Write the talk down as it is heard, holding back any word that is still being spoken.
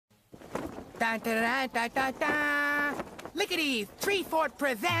Da da da da da da. Lickety's Tree Fort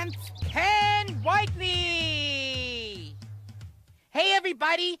presents Ken Whiteley. Hey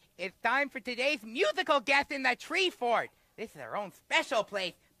everybody, it's time for today's musical guest in the Tree Fort. This is our own special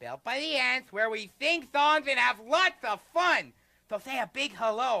place built by the ants where we sing songs and have lots of fun. So say a big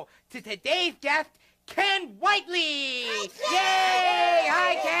hello to today's guest, Ken Whiteley. Yay!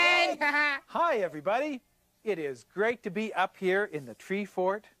 Hi, Ken. Hi, everybody. It is great to be up here in the Tree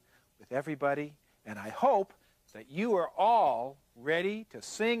Fort with everybody, and I hope that you are all ready to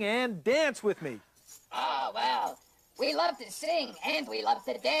sing and dance with me. Oh, well, we love to sing and we love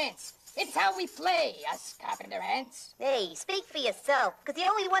to dance. It's how we play, us carpenter ants. Hey, speak for yourself, because the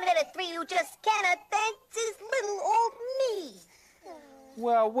only one out of three who just cannot dance is little old me.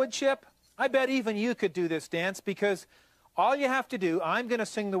 Well, Woodchip, I bet even you could do this dance, because all you have to do, I'm going to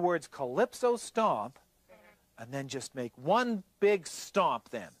sing the words Calypso Stomp, and then just make one big stomp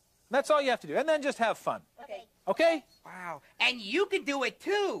then. That's all you have to do, and then just have fun. Okay. Okay? Wow, and you can do it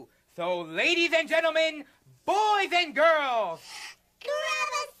too. So, ladies and gentlemen, boys and girls,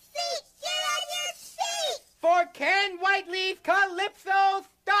 Grab a seat! Get on your seat! for Ken Whiteley's Calypso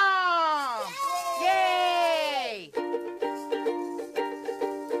Stomp! Yay!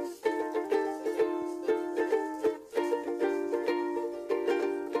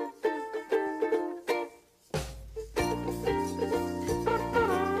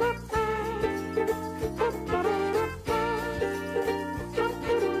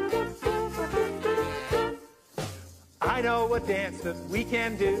 I know a dance that we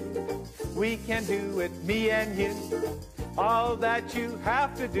can do. We can do it, me and you. All that you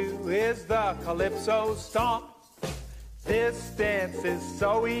have to do is the Calypso Stomp. This dance is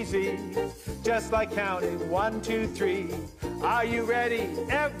so easy, just like counting 1, 2, 3. Are you ready,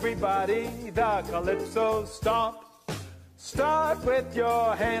 everybody? The Calypso Stomp. Start with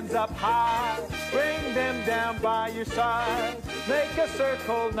your hands up high, bring them down by your side. Make a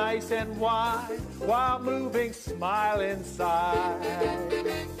circle nice and wide, while moving, smile inside.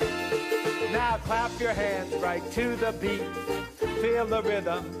 Now clap your hands right to the beat, feel the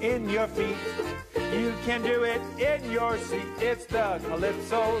rhythm in your feet. You can do it in your seat, it's the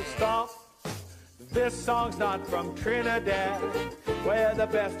Calypso Stomp. This song's not from Trinidad, where the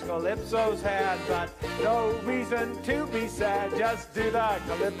best calypsos had, but no reason to be sad, just do the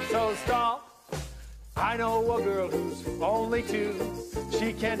Calypso Stomp. I know a girl who's only 2,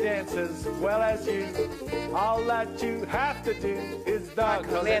 she can dance as well as you. All that you have to do is the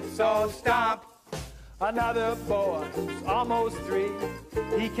Calypso Stomp. Another boy who's almost 3,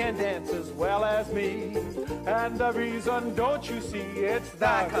 he can dance as well as me. And the reason, don't you see, it's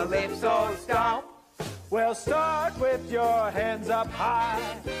the Calypso Stomp. Well, start with your hands up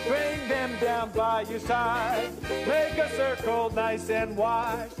high, bring them down by your side. Make a circle nice and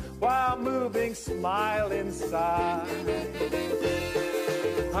wide, while moving, smile inside.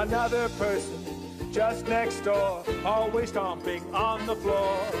 Another person just next door, always stomping on the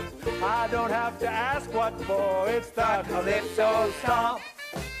floor. I don't have to ask what for, it's the Calypso Stomp.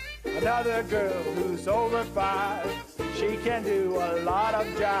 Another girl who's over 5, she can do a lot of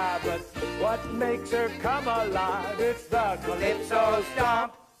jive, but what makes her come alive? It's the Calypso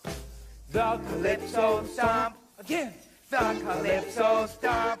Stomp. The Calypso Stomp. Again, the Calypso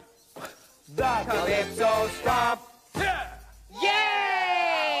Stomp. The Calypso Stomp. Yeah!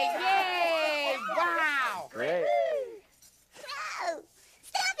 Yay! Yay! Wow! Great. Oh,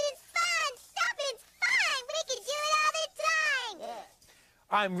 stomping's fun! Stomping's fun! We can do it all the time!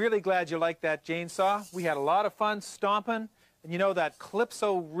 I'm really glad you liked that, Jane Saw. We had a lot of fun stomping. And you know, that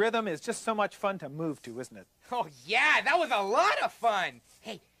calypso rhythm is just so much fun to move to, isn't it? Oh, yeah, that was a lot of fun.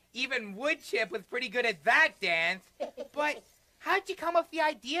 Hey, even Woodchip was pretty good at that dance. But how'd you come up with the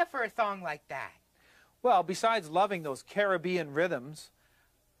idea for a song like that? Well, besides loving those Caribbean rhythms,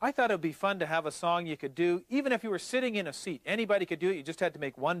 I thought it would be fun to have a song you could do even if you were sitting in a seat. Anybody could do it. You just had to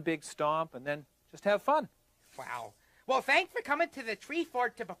make one big stomp and then just have fun. Wow. Well, thanks for coming to the Tree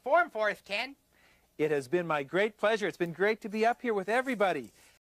Fort to perform for us, Ken. It has been my great pleasure. It's been great to be up here with everybody.